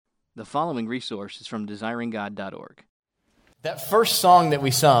The following resource is from desiringgod.org. That first song that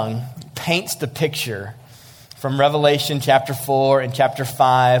we sung paints the picture from Revelation chapter 4 and chapter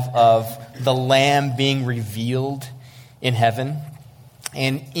 5 of the Lamb being revealed in heaven.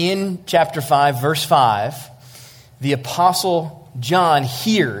 And in chapter 5, verse 5, the Apostle John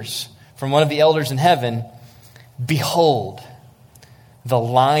hears from one of the elders in heaven, "Behold, the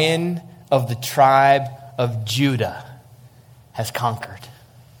Lion of the tribe of Judah has conquered."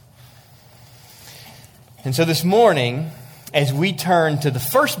 And so this morning, as we turn to the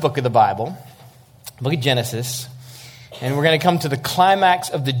first book of the Bible, book of Genesis, and we're going to come to the climax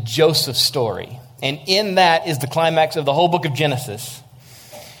of the Joseph story. And in that is the climax of the whole book of Genesis.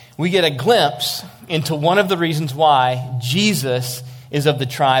 We get a glimpse into one of the reasons why Jesus is of the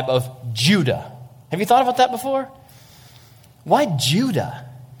tribe of Judah. Have you thought about that before? Why Judah?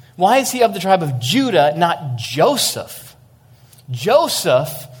 Why is he of the tribe of Judah, not Joseph?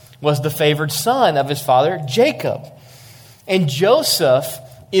 Joseph was the favored son of his father Jacob. And Joseph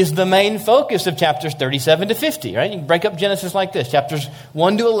is the main focus of chapters 37 to 50, right? You can break up Genesis like this. Chapters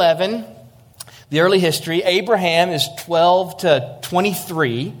 1 to 11, the early history. Abraham is 12 to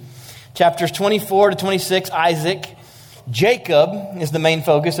 23. Chapters 24 to 26, Isaac. Jacob is the main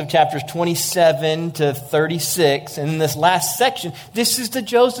focus of chapters 27 to 36. And in this last section, this is the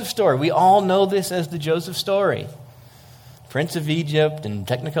Joseph story. We all know this as the Joseph story. Prince of Egypt and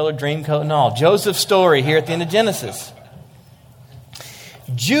Technicolor Dreamcoat and all. Joseph's story here at the end of Genesis.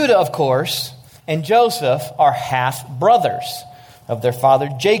 Judah, of course, and Joseph are half brothers of their father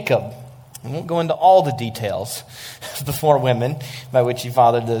Jacob. I won't go into all the details of the 4 women by which he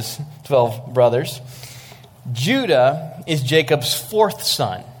fathered those 12 brothers. Judah is Jacob's 4th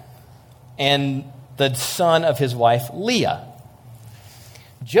son and the son of his wife Leah.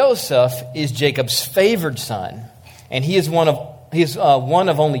 Joseph is Jacob's favored son, and he is one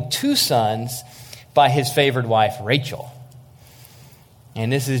of only 2 sons by his favored wife Rachel.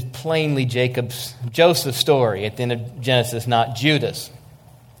 And this is plainly Joseph's story at the end of Genesis, not Judah's.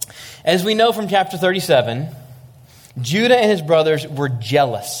 As we know from chapter 37, Judah and his brothers were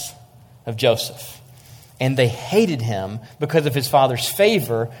jealous of Joseph. And they hated him because of his father's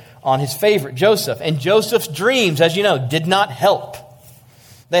favor on his favorite, Joseph. And Joseph's dreams, as you know, did not help.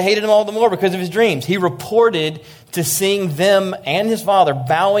 They hated him all the more because of his dreams. He reported to seeing them and his father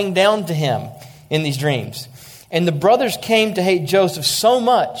bowing down to him in these dreams. And the brothers came to hate Joseph so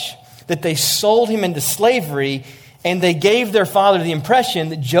much that they sold him into slavery, and they gave their father the impression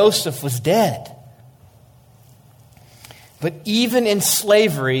that Joseph was dead. But even in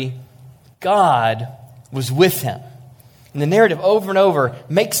slavery, God was with him. And the narrative over and over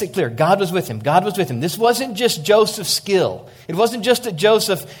makes it clear. God was with him. God was with him. This wasn't just Joseph's skill. It wasn't just that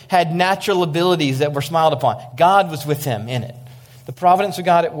Joseph had natural abilities that were smiled upon. God was with him in it. The providence of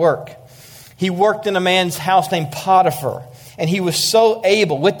God at work. He worked in a man's house named Potiphar. And he was so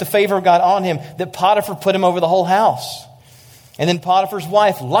able, with the favor of God on him, that Potiphar put him over the whole house. And then Potiphar's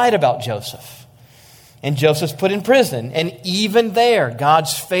wife lied about Joseph. And Joseph's put in prison. And even there,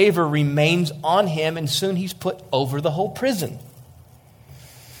 God's favor remains on him. And soon he's put over the whole prison.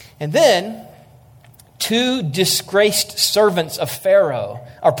 And then 2 disgraced servants of Pharaoh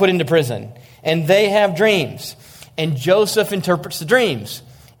are put into prison. And they have dreams. And Joseph interprets the dreams.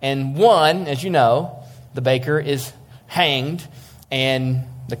 And one, as you know, the baker is hanged. And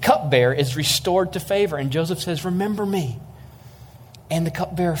the cupbearer is restored to favor. And Joseph says, "Remember me." And the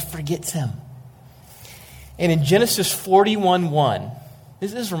cupbearer forgets him. And in Genesis 41:1,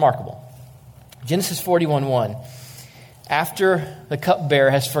 this is remarkable. Genesis 41:1, after the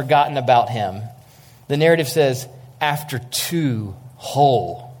cupbearer has forgotten about him, the narrative says, after 2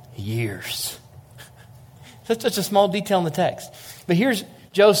 whole years. That's such a small detail in the text. But here's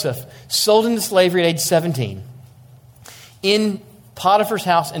Joseph, sold into slavery at age 17, in Potiphar's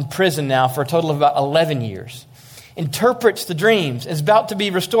house in prison now for a total of about 11 years. Interprets the dreams, is about to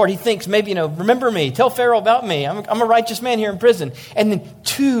be restored. He thinks maybe, remember me, tell Pharaoh about me. I'm a righteous man here in prison. And then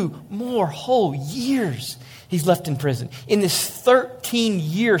 2 more whole years he's left in prison. In this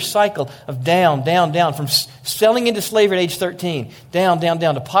 13-year cycle of down, from selling into slavery at age 13, down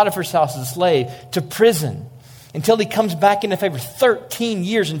to Potiphar's house as a slave, to prison, until he comes back into favor. 13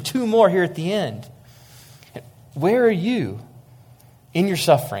 years and 2 more here at the end. Where are you in your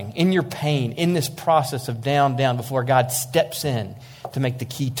suffering, in your pain, in this process of down, before God steps in to make the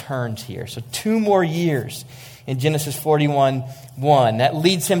key turns here? So 2 more years in Genesis 41:1. That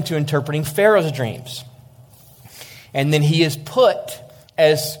leads him to interpreting Pharaoh's dreams. And then he is put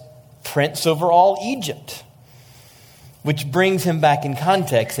as prince over all Egypt, which brings him back in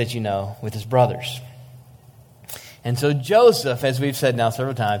context, as you know, with his brothers. And so Joseph, as we've said now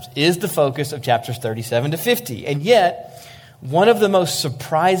several times, is the focus of chapters 37 to 50. And yet, one of the most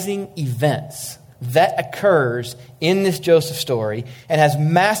surprising events that occurs in this Joseph story and has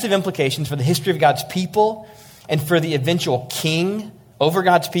massive implications for the history of God's people and for the eventual king over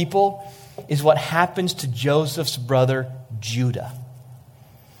God's people is what happens to Joseph's brother Judah.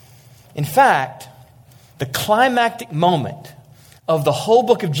 In fact, the climactic moment of the whole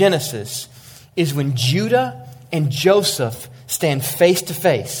book of Genesis is when Judah and Joseph stand face to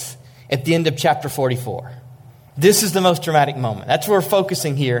face at the end of chapter 44. This is the most dramatic moment. That's where we're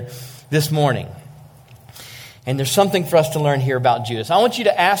focusing here this morning. And there's something for us to learn here about Judah. So I want you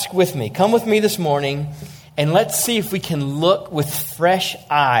to ask with me. Come with me this morning, and let's see if we can look with fresh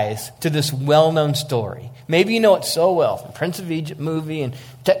eyes to this well-known story. Maybe you know it so well from Prince of Egypt movie and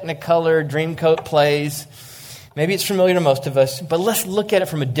Technicolor, Dreamcoat plays. Maybe it's familiar to most of us, but let's look at it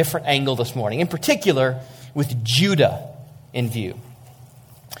from a different angle this morning, in particular with Judah in view.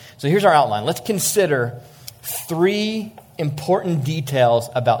 So here's our outline. Let's consider 3 important details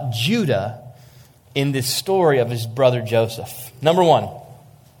about Judah in this story of his brother Joseph. Number 1,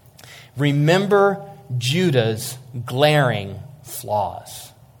 remember Judah's glaring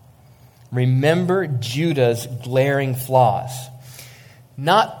flaws. Remember Judah's glaring flaws.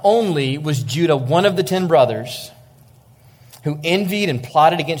 Not only was Judah one of the 10 brothers who envied and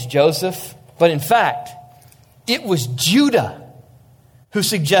plotted against Joseph, but in fact, it was Judah who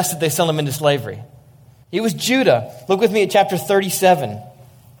suggested they sell him into slavery. It was Judah. Look with me at chapter 37,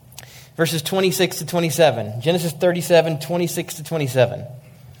 verses 26 to 27. Genesis 37, 26 to 27.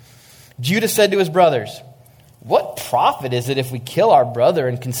 Judah said to his brothers, "What profit is it if we kill our brother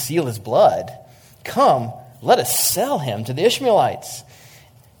and conceal his blood? Come, let us sell him to the Ishmaelites,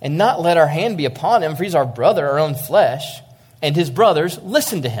 and not let our hand be upon him, for he's our brother, our own flesh." And his brothers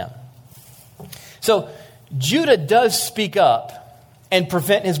listened to him. So Judah does speak up and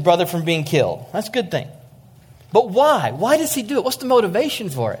prevent his brother from being killed. That's a good thing. But why? Why does he do it? What's the motivation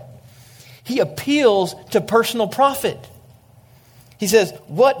for it? He appeals to personal profit. He says,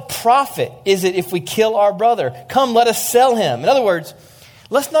 "What profit is it if we kill our brother? Come, let us sell him." In other words,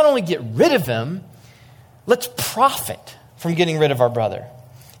 let's not only get rid of him, let's profit from getting rid of our brother.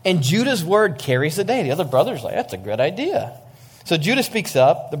 And Judah's word carries the day. The other brothers are like, "That's a good idea." So Judah speaks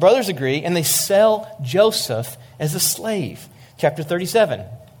up, the brothers agree, and they sell Joseph as a slave. Chapter 37.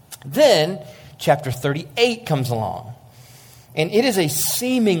 Then chapter 38 comes along. And it is a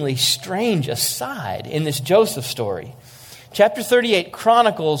seemingly strange aside in this Joseph story. Chapter 38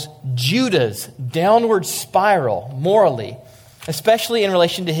 chronicles Judah's downward spiral morally, especially in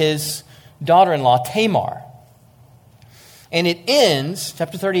relation to his daughter-in-law Tamar. And it ends,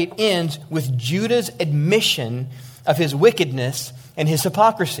 chapter 38 ends with Judah's admission of his wickedness and his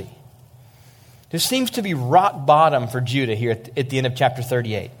hypocrisy. There seems to be rock bottom for Judah here at the end of chapter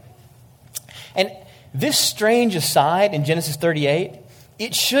 38. And this strange aside in Genesis 38,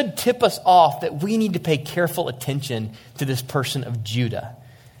 it should tip us off that we need to pay careful attention to this person of Judah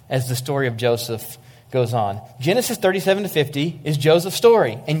as the story of Joseph goes on. Genesis 37 to 50 is Joseph's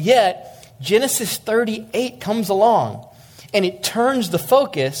story. And yet, Genesis 38 comes along and it turns the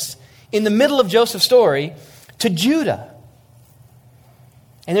focus in the middle of Joseph's story to Judah.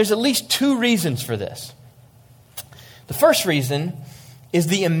 And there's at least 2 reasons for this. The first reason is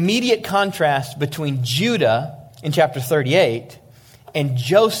the immediate contrast between Judah in chapter 38 and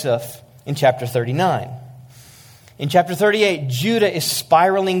Joseph in chapter 39. In chapter 38, Judah is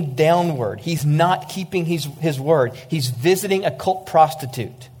spiraling downward. He's not keeping his word. He's visiting a cult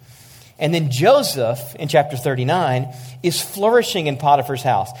prostitute. And then Joseph, in chapter 39, is flourishing in Potiphar's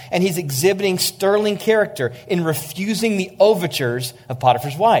house. And he's exhibiting sterling character in refusing the overtures of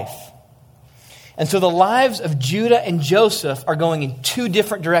Potiphar's wife. And so the lives of Judah and Joseph are going in 2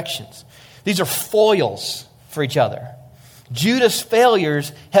 different directions. These are foils for each other. Judah's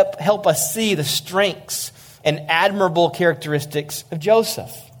failures help us see the strengths and admirable characteristics of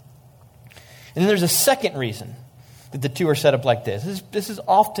Joseph. And then there's a second reason that the 2 are set up like this. This is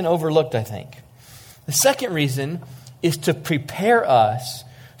often overlooked, I think. The second reason is to prepare us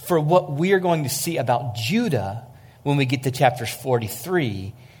for what we are going to see about Judah when we get to chapters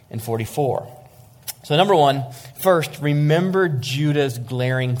 43 and 44. So number 1, first, remember Judah's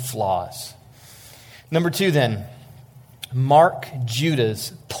glaring flaws. Number 2, then, mark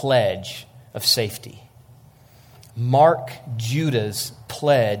Judah's pledge of safety. Mark Judah's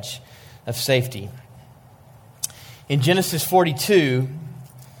pledge of safety. In Genesis 42,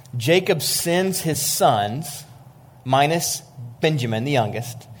 Jacob sends his sons, minus Benjamin, the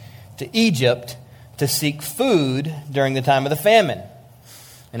youngest, to Egypt to seek food during the time of the famine.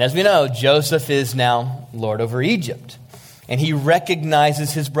 And as we know, Joseph is now Lord over Egypt. And he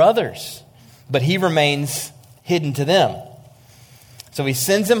recognizes his brothers, but he remains hidden to them. So he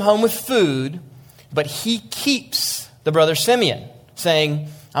sends him home with food, but he keeps the brother Simeon, saying,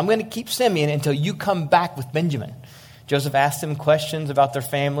 I'm going to keep Simeon until you come back with Benjamin. Joseph asks him questions about their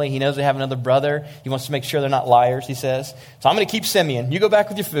family. He knows they have another brother. He wants to make sure they're not liars, he says. So I'm going to keep Simeon. You go back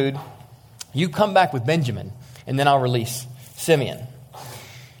with your food. You come back with Benjamin, and then I'll release Simeon.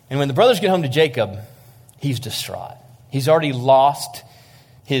 And when the brothers get home to Jacob, he's distraught. He's already lost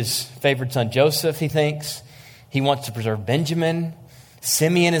his favorite son Joseph, he thinks. He wants to preserve Benjamin.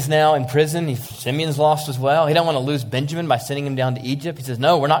 Simeon is now in prison. Simeon's lost as well. He don't want to lose Benjamin by sending him down to Egypt. He says,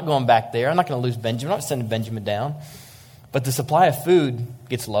 no, we're not going back there. I'm not going to lose Benjamin. I'm not sending Benjamin down. But the supply of food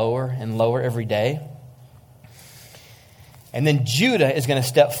gets lower and lower every day. And then Judah is going to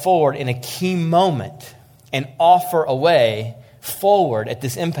step forward in a key moment and offer a way forward at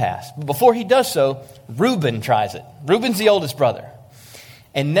this impasse. But before he does so, Reuben tries it. Reuben's the oldest brother.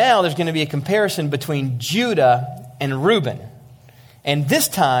 And now there's going to be a comparison between Judah and Reuben. And this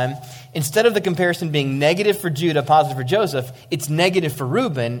time, instead of the comparison being negative for Judah, positive for Joseph, it's negative for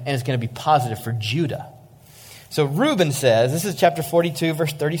Reuben, and it's going to be positive for Judah. So Reuben says, this is chapter 42,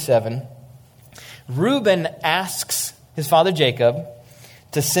 verse 37. Reuben asks his father Jacob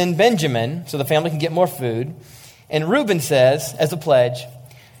to send Benjamin so the family can get more food. And Reuben says, as a pledge,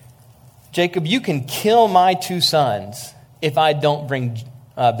 Jacob, you can kill my 2 sons if I don't bring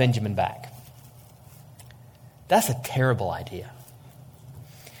Benjamin back. That's a terrible idea.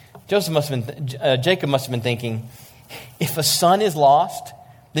 Jacob must have been thinking, if a son is lost,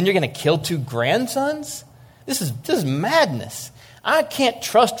 then you're going to kill 2 grandsons? This is madness. I can't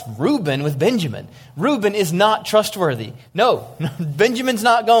trust Reuben with Benjamin. Reuben is not trustworthy. No, Benjamin's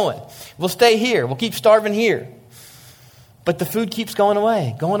not going. We'll stay here. We'll keep starving here. But the food keeps going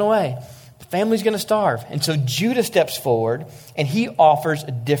away. The family's going to starve. And so Judah steps forward, and he offers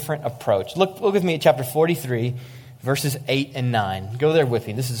a different approach. Look with me at chapter 43, verses 8 and 9. Go there with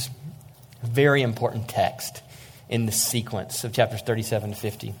me. This is a very important text in the sequence of chapters 37 to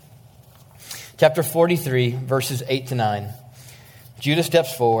 50. Chapter 43, verses 8 to 9. Judah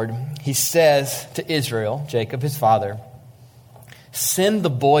steps forward. He says to Israel, Jacob, his father, send the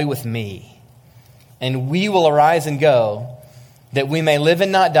boy with me, and we will arise and go, that we may live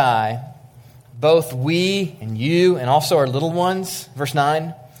and not die, both we and you and also our little ones. Verse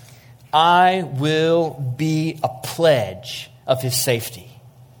 9, I will be a pledge of his safety.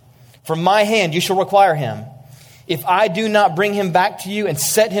 From my hand you shall require him. If I do not bring him back to you and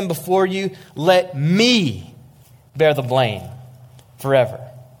set him before you, let me bear the blame forever.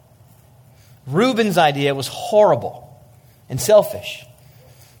 Reuben's idea was horrible and selfish.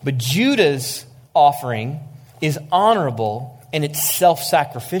 But Judah's offering is honorable and it's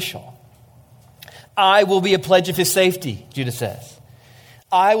self-sacrificial. I will be a pledge of his safety, Judah says.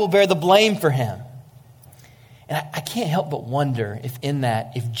 I will bear the blame for him. And I can't help but wonder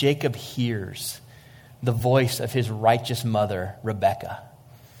if Jacob hears the voice of his righteous mother, Rebekah,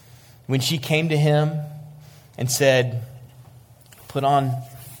 when she came to him and said, put on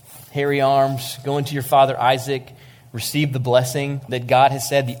hairy arms, go into your father Isaac, receive the blessing that God has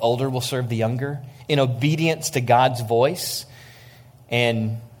said the older will serve the younger, in obedience to God's voice.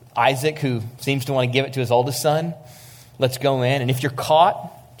 And Isaac, who seems to want to give it to his oldest son, let's go in. And if you're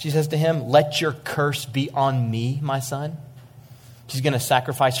caught, she says to him, let your curse be on me, my son. She's going to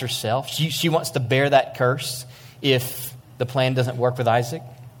sacrifice herself. She wants to bear that curse if the plan doesn't work with Isaac.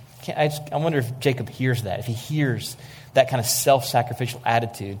 I wonder if Jacob hears that, if he hears that kind of self-sacrificial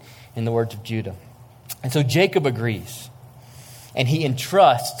attitude in the words of Judah. And so Jacob agrees, and he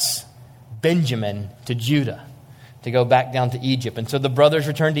entrusts Benjamin to Judah to go back down to Egypt. And so the brothers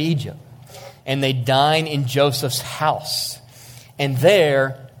return to Egypt, and they dine in Joseph's house. And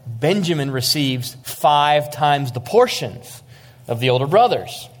there, Benjamin receives 5 times the portions of the older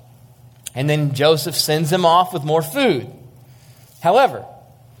brothers. And then Joseph sends them off with more food. However,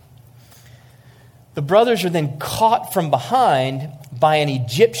 the brothers are then caught from behind by an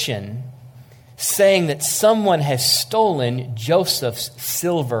Egyptian saying that someone has stolen Joseph's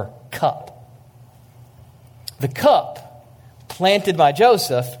silver cup. The cup planted by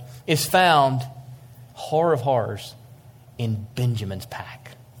Joseph is found, horror of horrors, in Benjamin's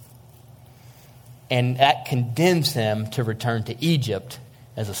pack. And that condemns him to return to Egypt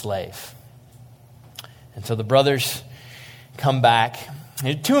as a slave. And so the brothers come back.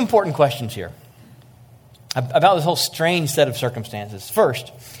 There are 2 important questions here about this whole strange set of circumstances.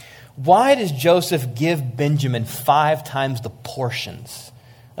 First, why does Joseph give Benjamin 5 times the portions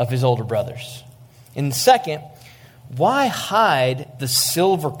of his older brothers? And second, why hide the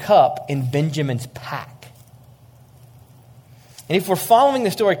silver cup in Benjamin's pack? And if we're following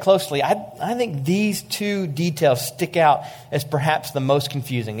the story closely, I think these two details stick out as perhaps the most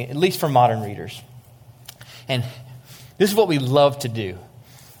confusing, at least for modern readers. And this is what we love to do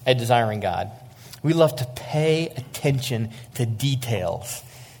at Desiring God. We love to pay attention to details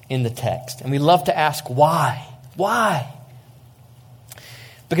in the text. And we love to ask why? Why?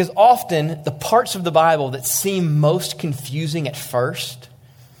 Because often the parts of the Bible that seem most confusing at first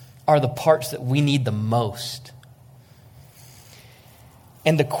are the parts that we need the most.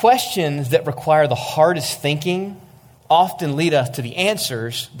 And the questions that require the hardest thinking often lead us to the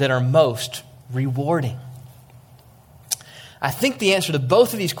answers that are most rewarding. I think the answer to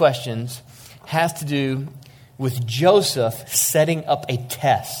both of these questions has to do with Joseph setting up a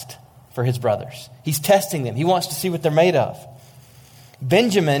test for his brothers. He's testing them. He wants to see what they're made of.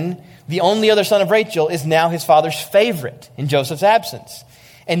 Benjamin, the only other son of Rachel, is now his father's favorite in Joseph's absence.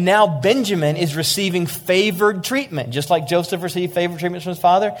 And now Benjamin is receiving favored treatment. Just like Joseph received favored treatment from his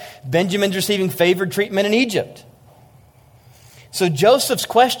father, Benjamin's receiving favored treatment in Egypt. So Joseph's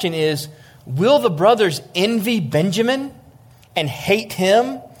question is, will the brothers envy Benjamin and hate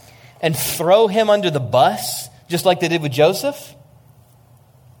him and throw him under the bus, just like they did with Joseph?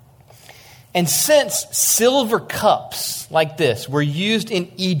 And since silver cups like this were used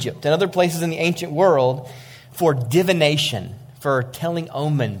in Egypt and other places in the ancient world for divination, for telling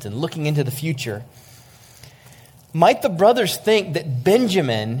omens and looking into the future, might the brothers think that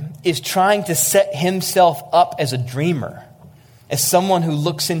Benjamin is trying to set himself up as a dreamer, as someone who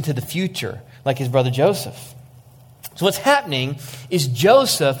looks into the future, like his brother Joseph? So what's happening is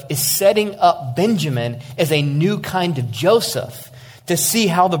Joseph is setting up Benjamin as a new kind of Joseph to see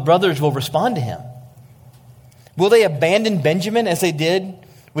how the brothers will respond to him. Will they abandon Benjamin as they did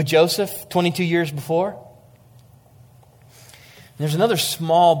with Joseph 22 years before? There's another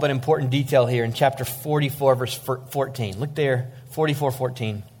small but important detail here in chapter 44, verse 14. Look there,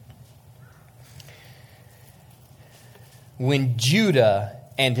 44:14. When Judah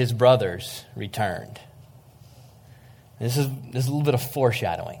and his brothers returned. This is a little bit of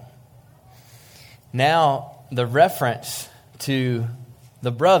foreshadowing. Now, the reference to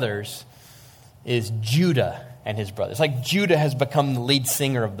the brothers is Judah and his brothers. Like Judah has become the lead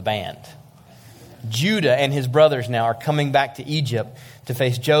singer of the band. Judah and his brothers now are coming back to Egypt to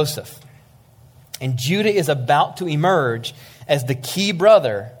face Joseph. And Judah is about to emerge as the key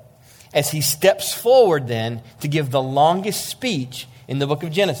brother as he steps forward then to give the longest speech in the book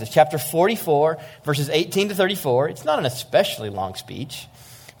of Genesis. Chapter 44, verses 18 to 34. It's not an especially long speech,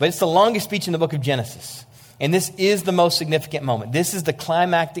 but it's the longest speech in the book of Genesis. And this is the most significant moment. This is the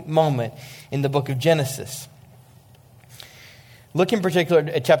climactic moment in the book of Genesis. Look in particular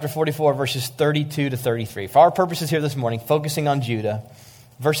at chapter 44, verses 32 to 33. For our purposes here this morning, focusing on Judah,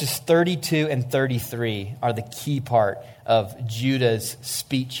 verses 32 and 33 are the key part of Judah's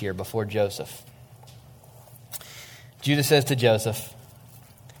speech here before Joseph. Judah says to Joseph,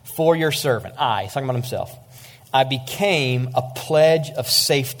 "For your servant, he's talking about himself, I became a pledge of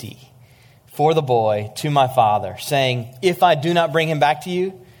safety for the boy to my father, saying, if I do not bring him back to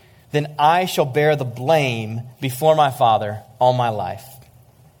you, then I shall bear the blame before my father all my life.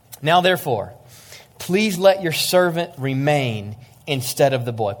 Now, therefore, please let your servant remain instead of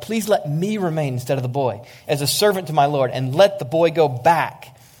the boy. Please let me remain instead of the boy as a servant to my Lord, and let the boy go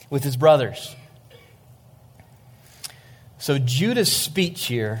back with his brothers." So Judah's speech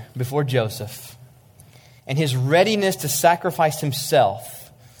here before Joseph and his readiness to sacrifice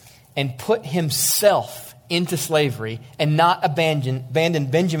himself and put himself into slavery and not abandon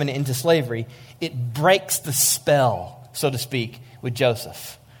Benjamin into slavery, it breaks the spell, so to speak, with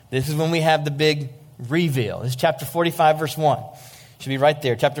Joseph. This is when we have the big reveal. This is chapter 45, verse 1. Should be right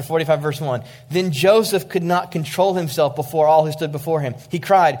there. Chapter 45, verse 1. Then Joseph could not control himself before all who stood before him. He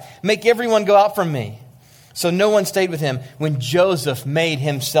cried, "Make everyone go out from me." So no one stayed with him when Joseph made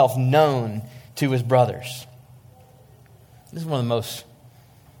himself known to his brothers. This is one of the most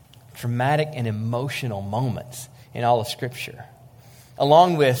dramatic and emotional moments in all of Scripture.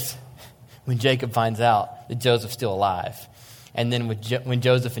 Along with when Jacob finds out that Joseph's still alive. And then when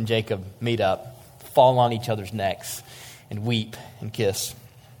Joseph and Jacob meet up, fall on each other's necks and weep and kiss.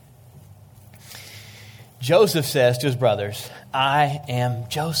 Joseph says to his brothers, "I am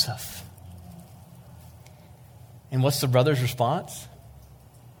Joseph." And what's the brothers' response?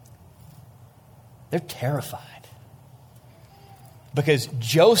 They're terrified. Because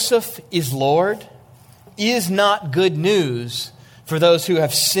Joseph is Lord is not good news for those who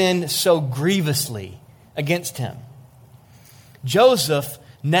have sinned so grievously against him. Joseph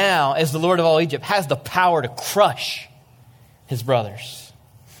now, as the Lord of all Egypt, has the power to crush his brothers.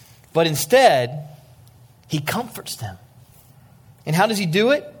 But instead, he comforts them. And how does he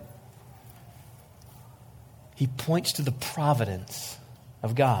do it? He points to the providence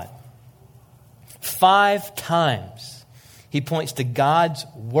of God. 5 times he points to God's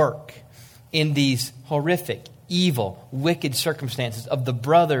work in these horrific, evil, wicked circumstances of the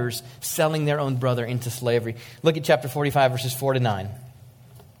brothers selling their own brother into slavery. Look at chapter 45, verses 4 to 9.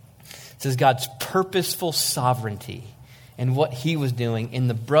 It says God's purposeful sovereignty and what he was doing in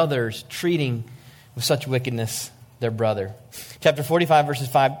the brothers treating with such wickedness their brother. Chapter 45,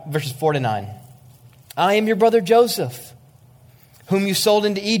 verses 4 to 9. I am your brother Joseph, whom you sold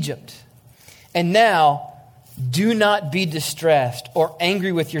into Egypt. And now, do not be distressed or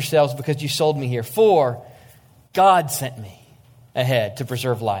angry with yourselves because you sold me here. For God sent me ahead to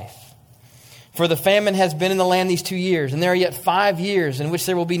preserve life. For the famine has been in the land these 2 years, and there are yet 5 years in which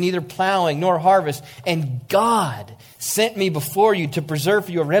there will be neither plowing nor harvest. And God sent me before you to preserve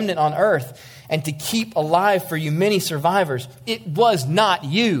for you a remnant on earth and to keep alive for you many survivors. It was not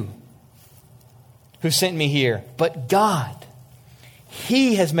you who sent me here, but God.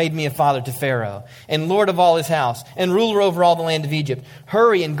 He has made me a father to Pharaoh and lord of all his house and ruler over all the land of Egypt.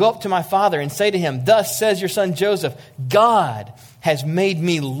 Hurry and go up to my father and say to him, thus says your son Joseph, God has made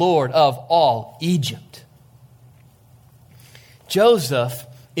me lord of all Egypt. Joseph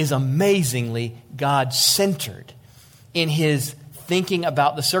is amazingly God-centered in his thinking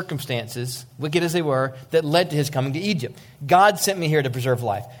about the circumstances, wicked as they were, that led to his coming to Egypt. God sent me here to preserve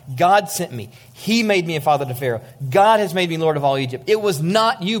life. God sent me. He made me a father to Pharaoh. God has made me lord of all Egypt. It was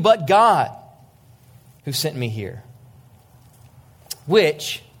not you, but God who sent me here.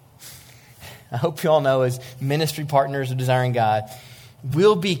 Which, I hope you all know as ministry partners of Desiring God,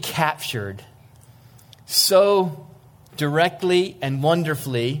 will be captured so directly and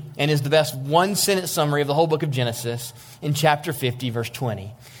wonderfully, and is the best one-sentence summary of the whole book of Genesis in chapter 50, verse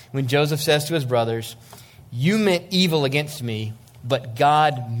 20. When Joseph says to his brothers, you meant evil against me, but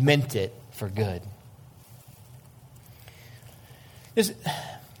God meant it for good.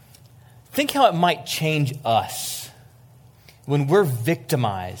 Think how it might change us when we're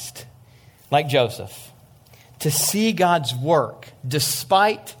victimized, like Joseph, to see God's work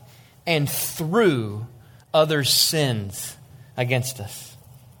despite and through others' sins against us.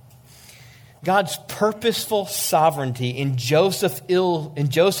 God's purposeful sovereignty in Joseph's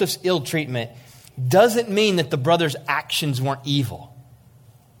ill treatment doesn't mean that the brothers' actions weren't evil.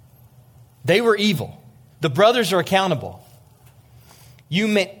 They were evil. The brothers are accountable. You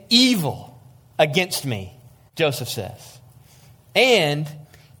meant evil against me, Joseph says. And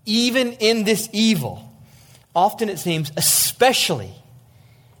even in this evil, often it seems, especially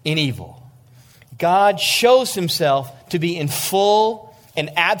in evil, God shows himself to be in full and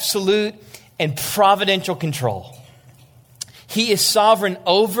absolute and providential control. He is sovereign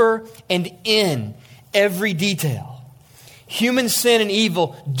over and in every detail. Human sin and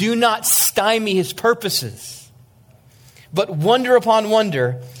evil do not stymie his purposes. But wonder upon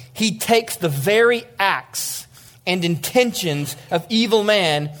wonder, he takes the very acts and intentions of evil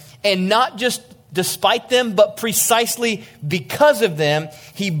man, and not just despite them, but precisely because of them,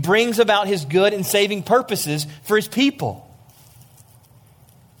 he brings about his good and saving purposes for his people.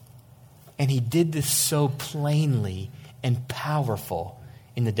 And he did this so plainly and powerful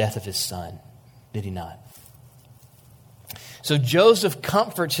in the death of his son, did he not? So Joseph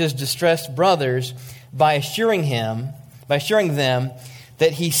comforts his distressed brothers by assuring them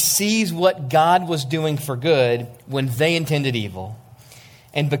that he sees what God was doing for good when they intended evil.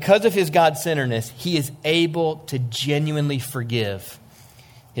 And because of his God-centeredness, he is able to genuinely forgive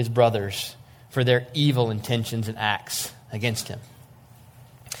his brothers for their evil intentions and acts against him.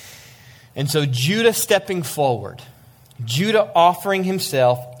 And so Judah stepping forward, Judah offering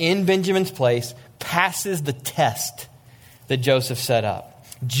himself in Benjamin's place, passes the test that Joseph set up.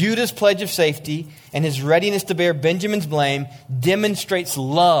 Judah's pledge of safety and his readiness to bear Benjamin's blame demonstrates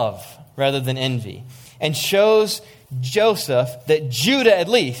love rather than envy, and shows Joseph that Judah, at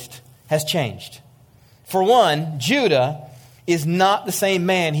least, has changed. For one, Judah is not the same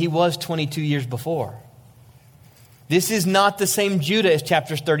man he was 22 years before. This is not the same Judah as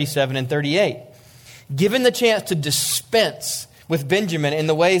chapters 37 and 38. Given the chance to dispense with Benjamin in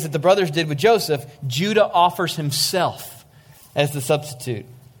the ways that the brothers did with Joseph, Judah offers himself as the substitute.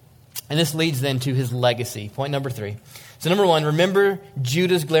 And this leads then to his legacy. Point number 3. So number 1, remember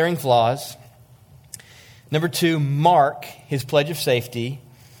Judah's glaring flaws. Number 2, mark his pledge of safety.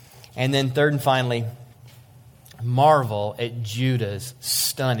 And then third and finally, marvel at Judah's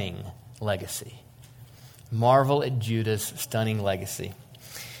stunning legacy. Marvel at Judah's stunning legacy.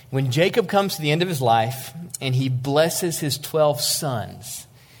 When Jacob comes to the end of his life and he blesses his 12 sons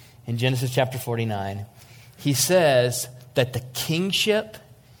in Genesis chapter 49, he says that the kingship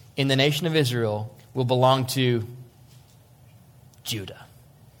in the nation of Israel will belong to Judah.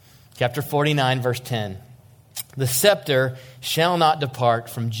 Chapter 49, verse 10. The scepter shall not depart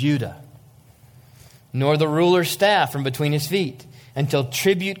from Judah, nor the ruler's staff from between his feet, until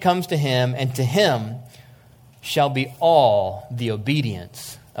tribute comes to him, and to him shall be all the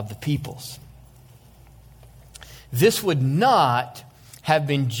obedience of the peoples. This would not have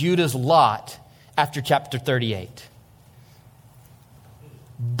been Judah's lot after chapter 38,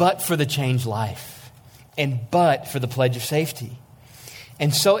 but for the changed life, and but for the pledge of safety.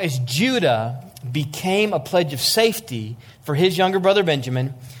 And so as Judah became a pledge of safety for his younger brother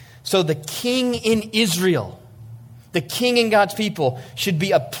Benjamin, so the king in Israel, the king in God's people, should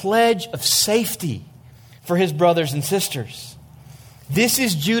be a pledge of safety for his brothers and sisters. This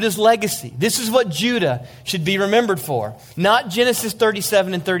is Judah's legacy. This is what Judah should be remembered for. Not Genesis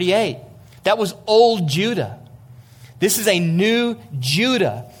 37 and 38. That was old Judah. This is a new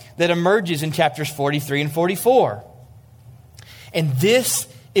Judah that emerges in chapters 43 and 44. And this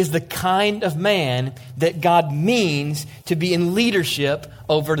is the kind of man that God means to be in leadership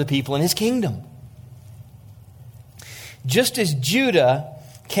over the people in his kingdom. Just as Judah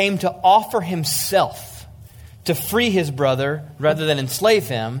came to offer himself to free his brother rather than enslave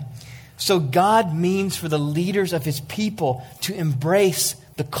him, so God means for the leaders of his people to embrace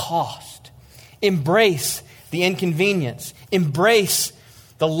the cost, embrace the inconvenience, embrace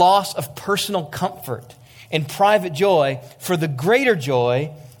the loss of personal comfort and private joy for the greater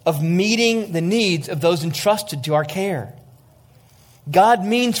joy of meeting the needs of those entrusted to our care. God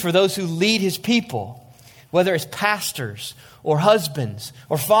means for those who lead his people, whether it's pastors or husbands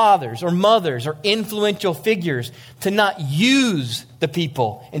or fathers or mothers or influential figures, to not use the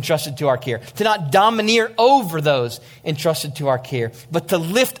people entrusted to our care, to not domineer over those entrusted to our care, but to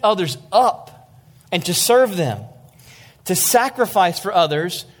lift others up and to serve them, to sacrifice for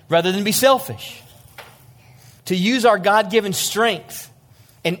others rather than be selfish, to use our God-given strength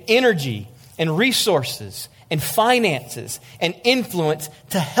and energy and resources and finances and influence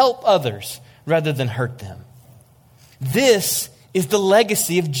to help others rather than hurt them. This is the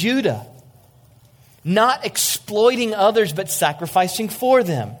legacy of Judah. Not exploiting others, but sacrificing for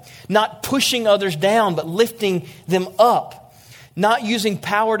them. Not pushing others down, but lifting them up. Not using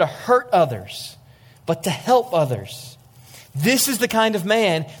power to hurt others, but to help others. This is the kind of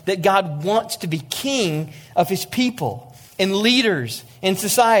man that God wants to be king of his people, and leaders in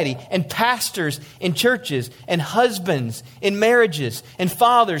society, and pastors in churches, and husbands in marriages, and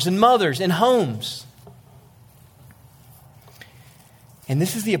fathers and mothers in homes. And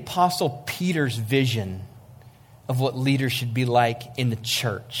this is the Apostle Peter's vision of what leaders should be like in the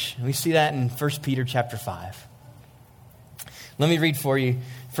church. And we see that in 1 Peter chapter 5. Let me read for you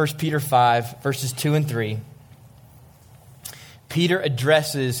 1 Peter 5, verses 2 and 3. Peter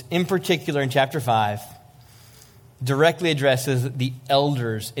addresses, in particular in chapter 5, directly addresses the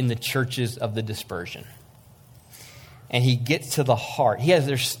elders in the churches of the dispersion. And he gets to the heart.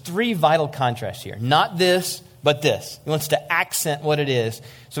 There's three vital contrasts here. Not this, but this. He wants to accent what it is.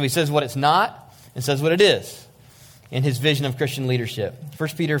 So he says what it's not and says what it is in his vision of Christian leadership. 1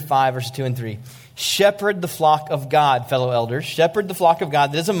 Peter 5, verses 2 and 3. Shepherd the flock of God, fellow elders. Shepherd the flock of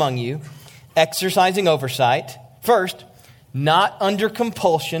God that is among you, exercising oversight. First, not under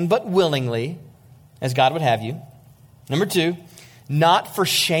compulsion, but willingly, as God would have you. Number 2, not for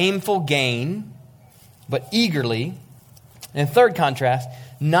shameful gain, but eagerly. And third contrast,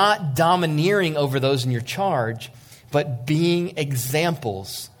 not domineering over those in your charge, but being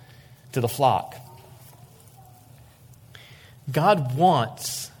examples to the flock. God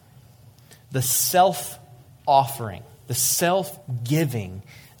wants the self-offering, the self-giving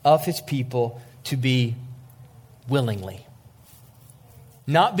of his people to be willingly.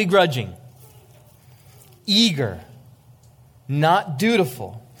 Not begrudging, eager, not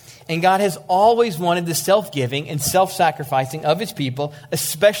dutiful. And God has always wanted the self-giving and self-sacrificing of his people,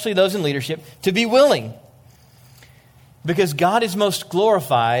 especially those in leadership, to be willing. Because God is most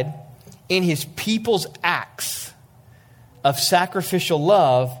glorified in his people's acts of sacrificial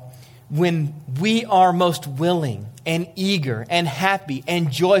love when we are most willing and eager and happy and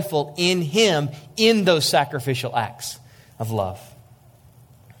joyful in him in those sacrificial acts of love.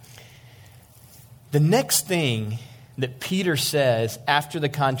 The next thing that Peter says after the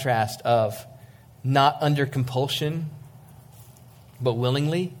contrast of not under compulsion, but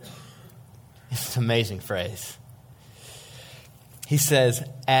willingly, it's an amazing phrase. He says,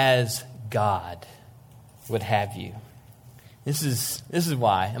 as God would have you. This is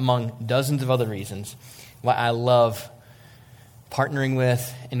why, among dozens of other reasons, why I love partnering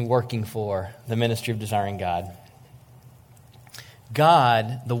with and working for the ministry of Desiring God.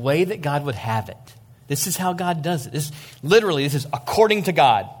 God, the way that God would have it, this is how God does it. This is according to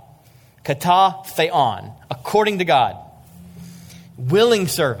God. Kata theon, according to God. Willing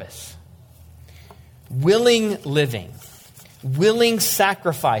service. Willing living. Willing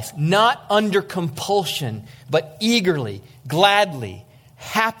sacrifice. Not under compulsion, but eagerly, gladly,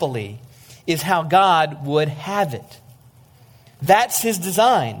 happily is how God would have it. That's his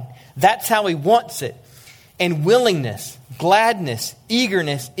design. That's how he wants it. And willingness, gladness,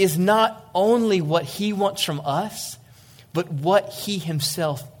 eagerness is not only what he wants from us, but what he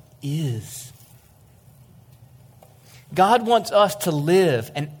himself is. God wants us to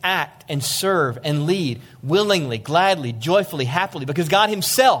live and act and serve and lead willingly, gladly, joyfully, happily, because God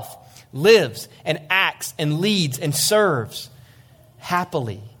himself lives and acts and leads and serves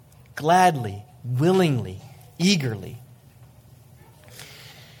happily, gladly, willingly, eagerly.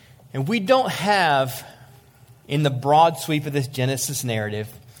 And we don't have, in the broad sweep of this Genesis narrative,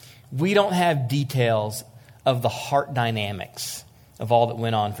 we don't have details of the heart dynamics of all that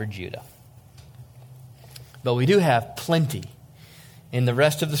went on for Judah. But we do have plenty in the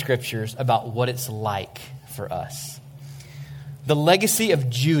rest of the scriptures about what it's like for us. The legacy of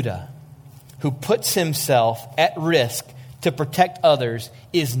Judah, who puts himself at risk to protect others,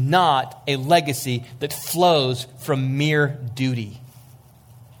 is not a legacy that flows from mere duty.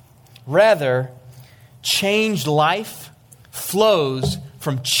 Rather, changed life flows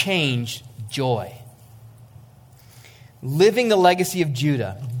from changed joy. Living the legacy of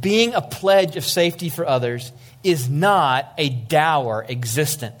Judah, being a pledge of safety for others, is not a dour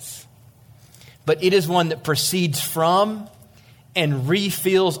existence, but it is one that proceeds from and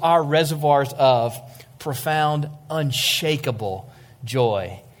refills our reservoirs of profound, unshakable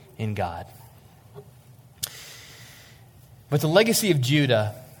joy in God. But the legacy of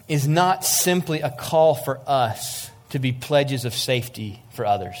Judah is not simply a call for us to be pledges of safety for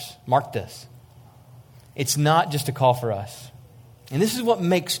others. Mark this. It's not just a call for us. And this is what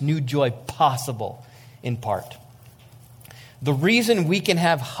makes New Joy possible in part. The reason we can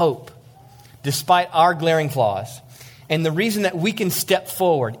have hope despite our glaring flaws, and the reason that we can step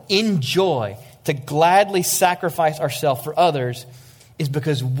forward in joy to gladly sacrifice ourselves for others, is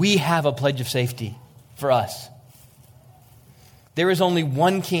because we have a pledge of safety for us. There is only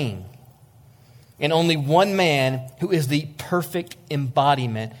one king and only one man who is the perfect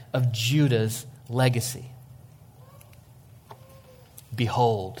embodiment of Judah's legacy.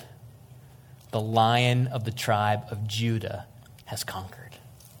 Behold, the Lion of the tribe of Judah has conquered.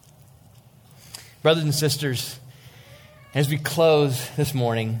 Brothers and sisters, as we close this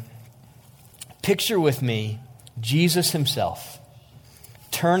morning, picture with me Jesus himself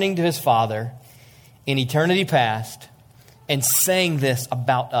turning to his Father in eternity past and saying this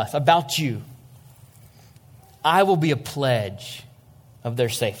about us, about you. I will be a pledge of their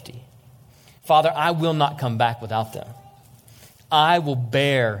safety. Father, I will not come back without them. I will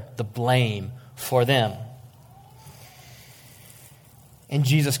bear the blame for them. And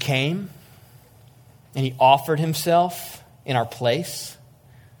Jesus came and he offered himself in our place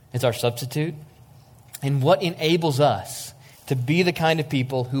as our substitute. And what enables us to be the kind of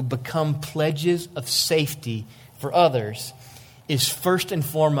people who become pledges of safety for others is first and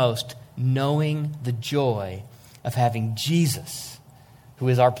foremost knowing the joy of having Jesus, who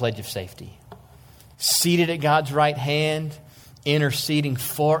is our pledge of safety, seated at God's right hand, interceding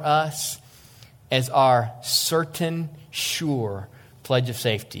for us as our certain, sure pledge of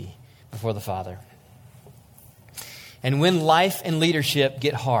safety before the Father. And when life and leadership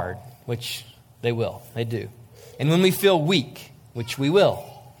get hard, which they will, they do, and when we feel weak, which we will,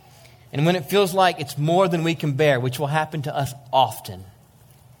 and when it feels like it's more than we can bear, which will happen to us often,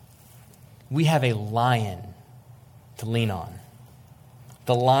 we have a lion to lean on.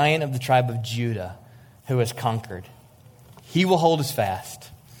 The Lion of the tribe of Judah who has conquered. He will hold us fast.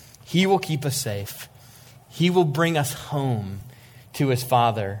 He will keep us safe. He will bring us home to his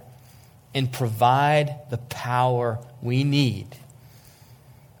Father and provide the power we need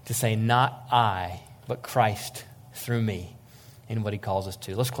to say, not I, but Christ through me in what he calls us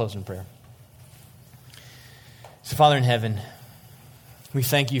to. Let's close in prayer. So, Father in heaven, we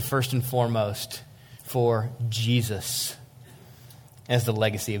thank you first and foremost for Jesus as the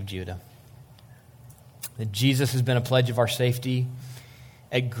legacy of Judah. That Jesus has been a pledge of our safety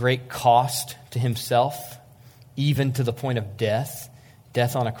at great cost to himself, even to the point of death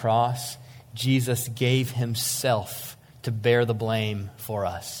on a cross. Jesus gave himself to bear the blame for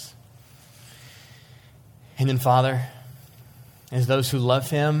us. And then, Father, as those who love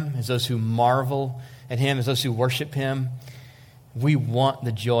him, as those who marvel at him, as those who worship him, we want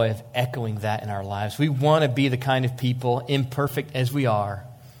the joy of echoing that in our lives. We want to be the kind of people, imperfect as we are,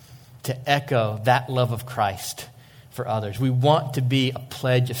 to echo that love of Christ for others. We want to be a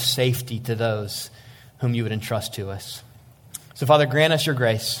pledge of safety to those whom you would entrust to us. So, Father, grant us your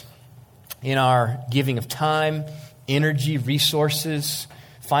grace in our giving of time, energy, resources,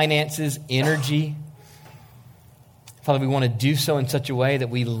 finances, energy. Father, we want to do so in such a way that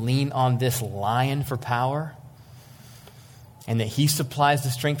we lean on this Lion for power and that he supplies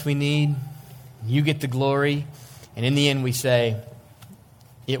the strength we need. You get the glory. And in the end, we say,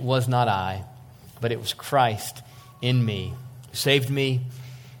 it was not I, but it was Christ in me who saved me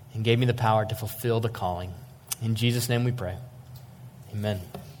and gave me the power to fulfill the calling. In Jesus' name we pray. Amen.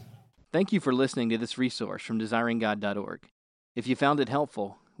 Thank you for listening to this resource from desiringgod.org. If you found it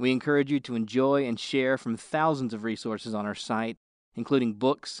helpful, we encourage you to enjoy and share from thousands of resources on our site, including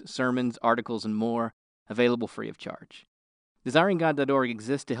books, sermons, articles, and more, available free of charge. DesiringGod.org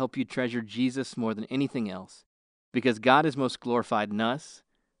exists to help you treasure Jesus more than anything else, because God is most glorified in us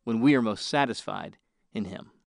when we are most satisfied in him.